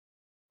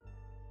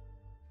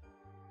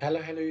Hello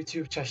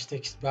YouTube,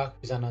 Chashtek is back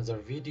with another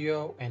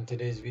video, and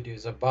today's video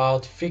is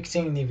about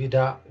fixing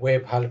NVIDIA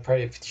Web Helper.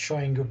 If it's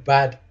showing you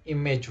bad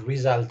image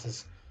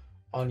results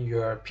on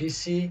your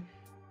PC,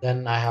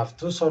 then I have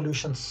two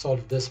solutions to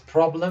solve this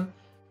problem.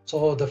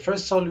 So the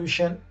first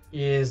solution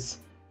is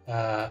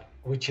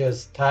which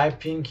is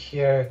typing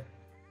here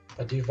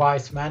the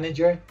device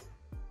manager.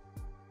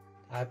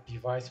 Type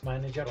device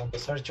manager on the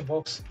search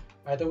box.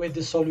 By the way,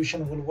 this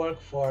solution will work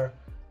for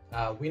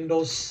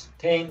Windows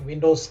 10,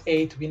 Windows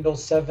 8,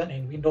 Windows 7,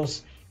 and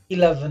Windows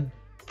 11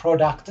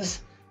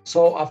 products.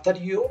 So after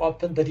you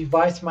open the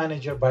device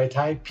manager by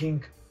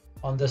typing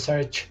on the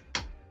search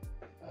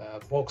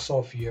box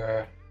of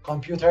your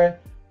computer,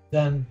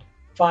 then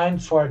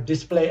find for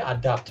display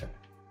adapter.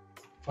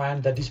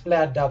 Find the display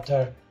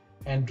adapter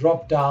and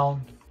drop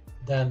down,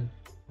 then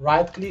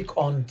right click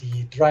on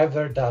the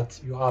driver that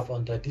you have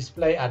on the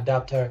display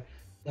adapter,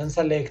 then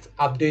select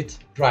update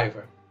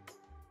driver.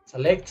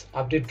 Select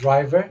update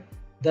driver,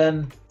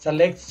 then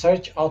select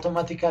search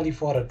automatically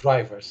for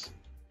drivers.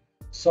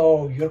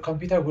 So your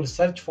computer will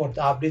search for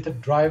the updated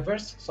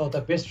drivers. So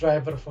the best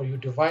driver for your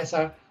device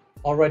are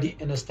already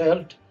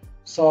installed.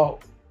 So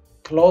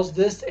close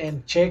this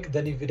and check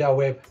the NVIDIA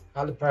Web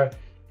Helper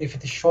if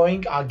it is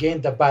showing again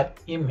the bad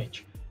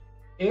image.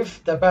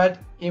 If the bad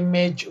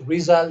image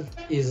result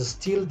is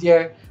still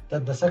there,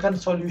 then the second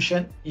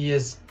solution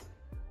is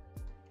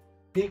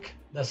click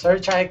the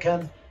search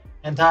icon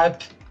and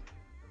type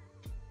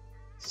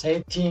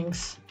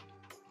settings,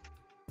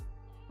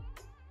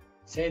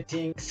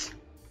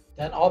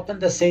 then open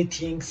the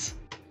settings,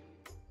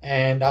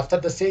 and after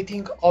the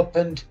setting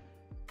opened,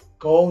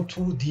 go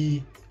to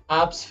the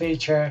apps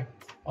feature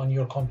on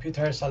your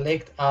computer,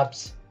 select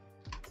apps,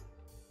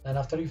 then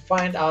after you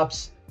find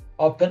apps,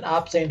 open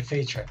apps and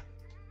feature.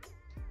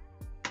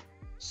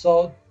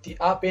 So the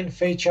app and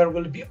feature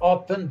will be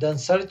open, then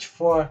search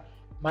for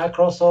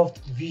Microsoft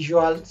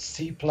Visual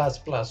C++,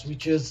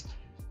 which is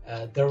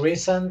the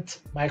recent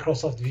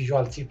Microsoft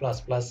Visual C++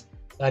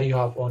 that you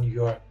have on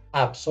your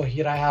app. So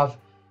here I have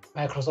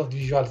Microsoft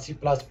Visual C++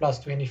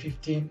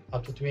 2015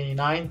 up to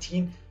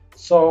 2019.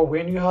 So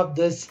when you have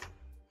this,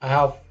 I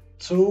have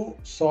two,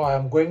 so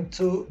I'm going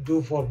to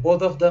do for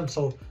both of them.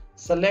 So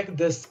select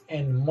this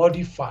and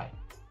modify.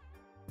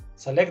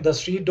 Select the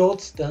three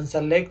dots, then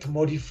select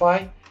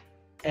modify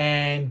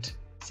and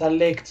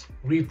select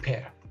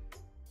repair.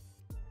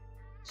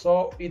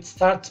 So it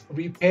starts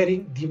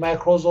repairing the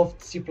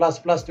Microsoft C++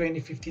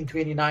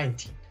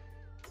 2015-2019.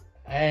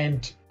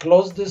 And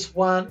close this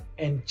one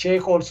and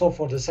check also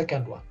for the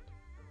second one,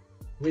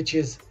 which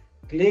is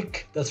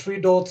click the three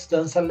dots,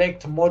 then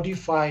select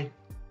modify,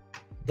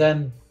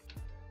 then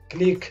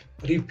click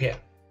repair.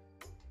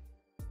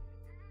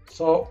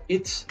 So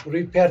it's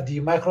repaired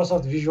the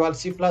Microsoft Visual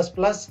C++.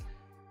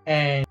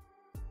 And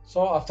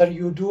so after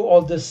you do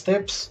all the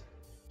steps,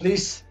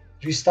 please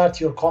restart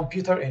your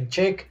computer and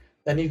check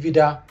the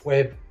NVIDIA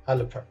Web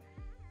Helper.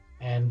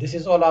 And this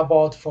is all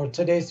about for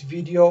today's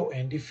video.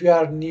 And if you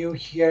are new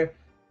here,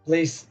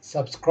 please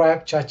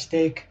subscribe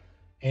Chachtek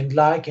and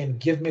like and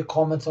give me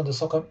comments on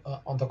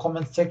the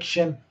comment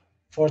section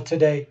for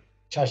today.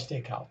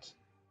 Chachtek out.